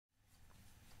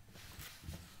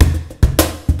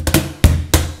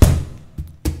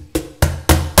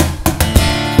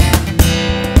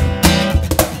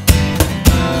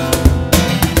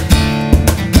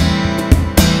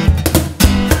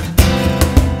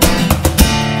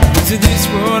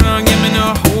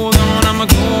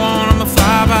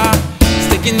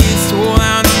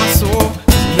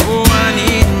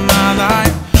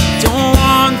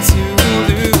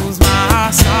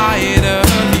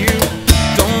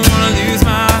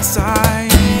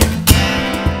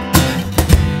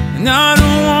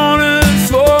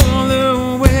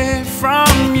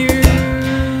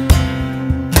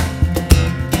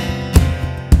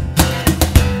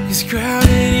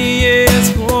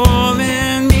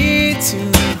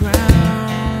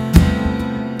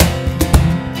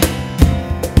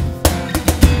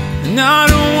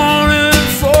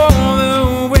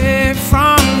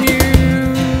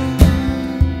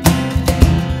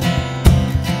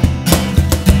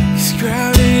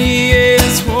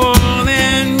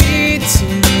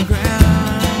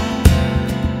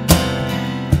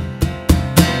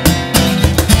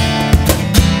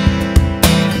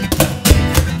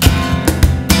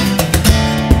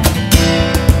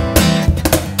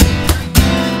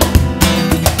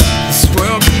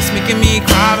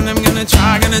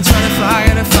gonna try to fly,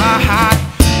 gotta fly high.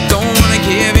 Don't wanna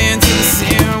give in to the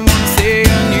sin, wanna stay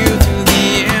on you to the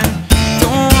end.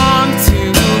 Don't want to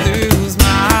lose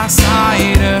my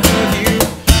sight of you.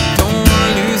 Don't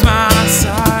wanna lose my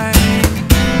sight.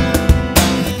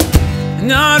 And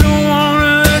I don't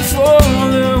wanna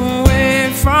fall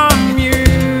away from you,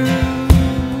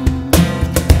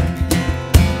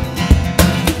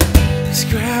 'cause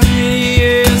gravity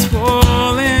is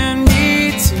pulling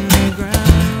me to the ground.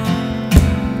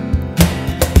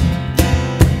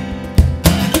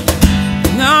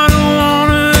 And I don't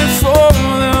wanna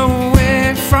fall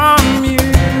away from you,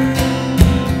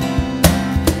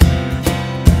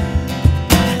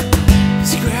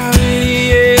 'cause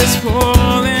gravity is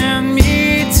pulling me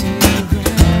to the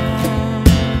ground.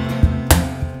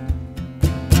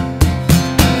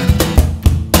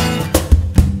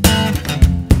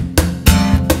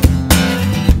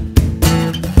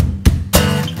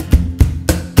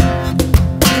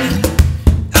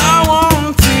 I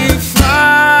want to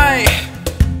fly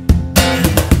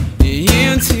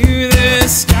into the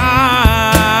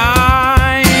sky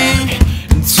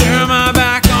and turn my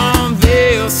back on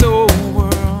this old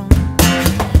world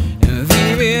and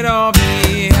leave it all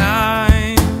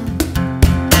behind.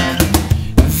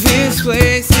 This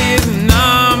place is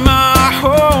not my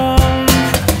home.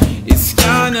 It's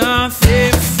got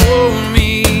nothing for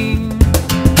me.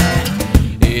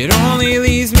 It only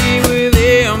leaves me with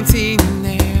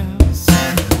emptiness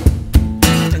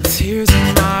and tears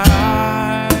in my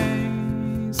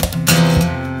eyes.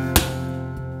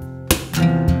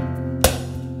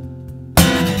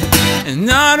 And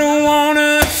I don't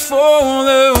wanna fall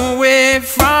away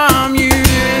from you,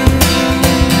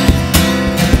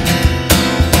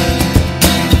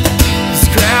 'cause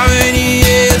gravity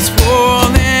is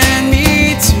pulling me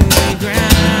to the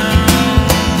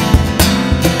ground.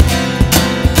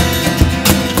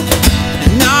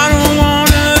 And I don't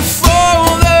wanna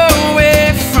fall away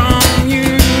from you,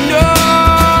 no,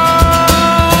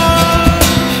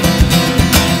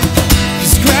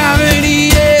 'cause gravity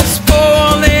is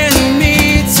pulling me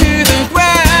to the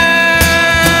ground,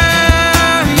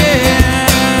 yeah.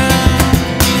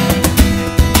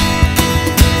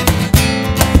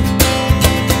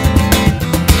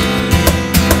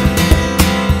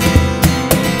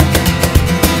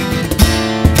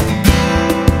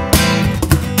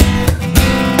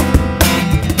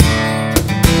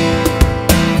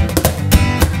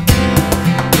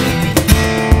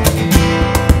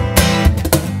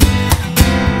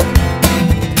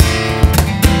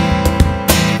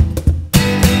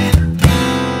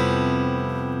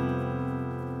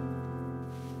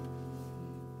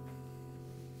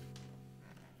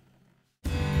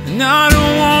 And I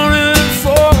don't wanna